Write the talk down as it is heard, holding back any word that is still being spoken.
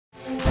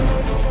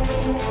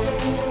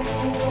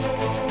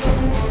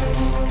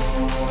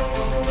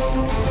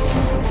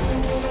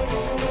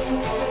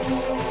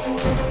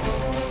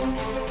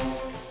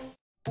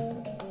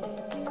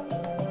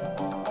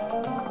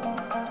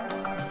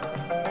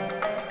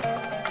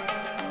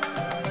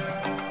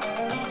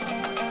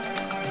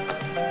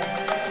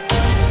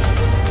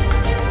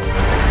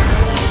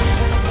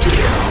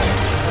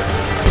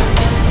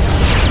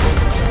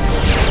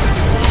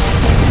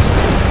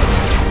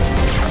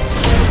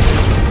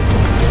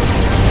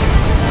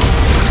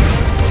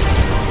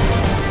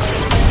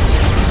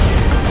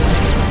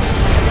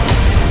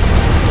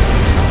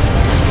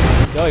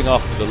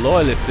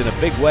Loyalists in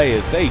a big way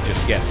as they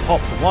just get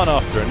popped one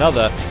after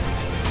another.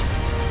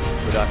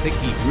 But I think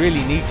he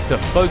really needs to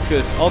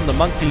focus on the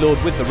Monkey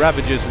Lord with the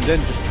Ravagers and then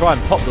just try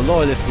and pop the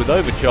Loyalists with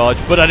Overcharge.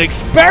 But an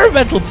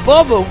experimental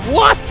bomber,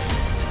 what?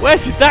 Where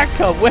did that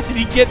come? Where did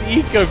he get the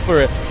eco for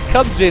it?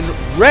 Comes in,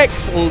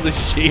 wrecks all the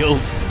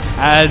shields,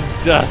 and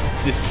just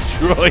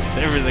destroys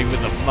everything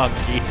with the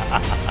monkey.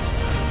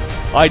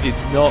 I did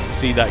not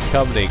see that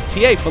coming.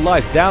 TA for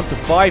life down to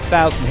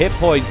 5,000 hit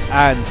points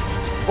and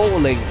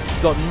falling.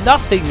 Got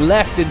nothing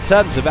left in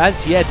terms of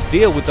anti-air to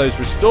deal with those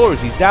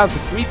restorers. He's down to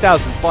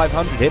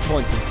 3,500 hit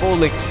points and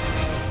falling.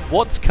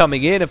 What's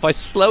coming in? If I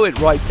slow it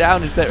right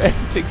down, is there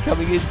anything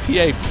coming in?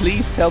 TA,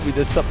 please tell me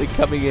there's something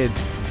coming in.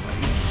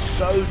 He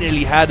so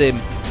nearly had him.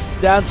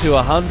 Down to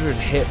 100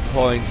 hit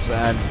points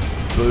and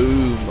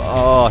boom.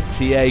 Oh,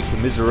 TA,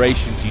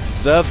 commiserations. You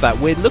deserve that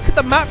win. Look at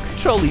the map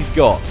control he's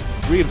got.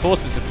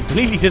 Reinforcements have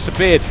completely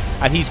disappeared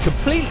and he's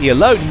completely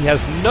alone. He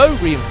has no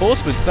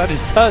reinforcements. That is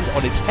turned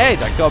on its head.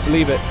 I can't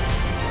believe it.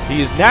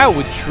 He is now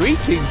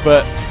retreating,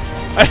 but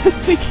I don't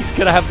think he's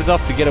going to have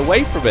enough to get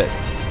away from it.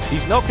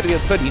 He's not going to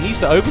get 20. He needs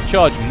to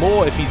overcharge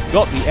more if he's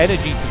got the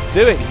energy to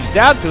do it. He's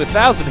down to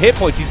 1,000 hit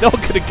points. He's not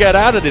going to get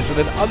out of this in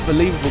an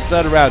unbelievable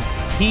turnaround.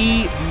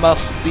 He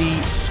must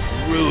be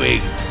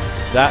screwing.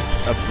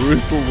 That's a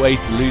brutal way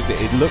to lose it.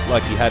 It looked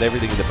like he had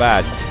everything in the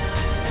bag.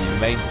 The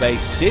main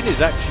base, Sid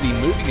is actually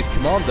moving his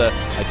commander.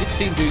 I did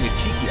see him doing a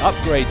cheeky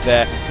upgrade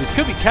there. This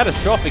could be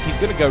catastrophic. He's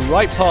going to go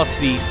right past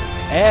the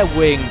air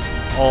wing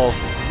of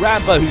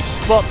Rambo, who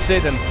spots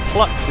it and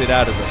plucks it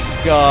out of the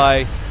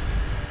sky.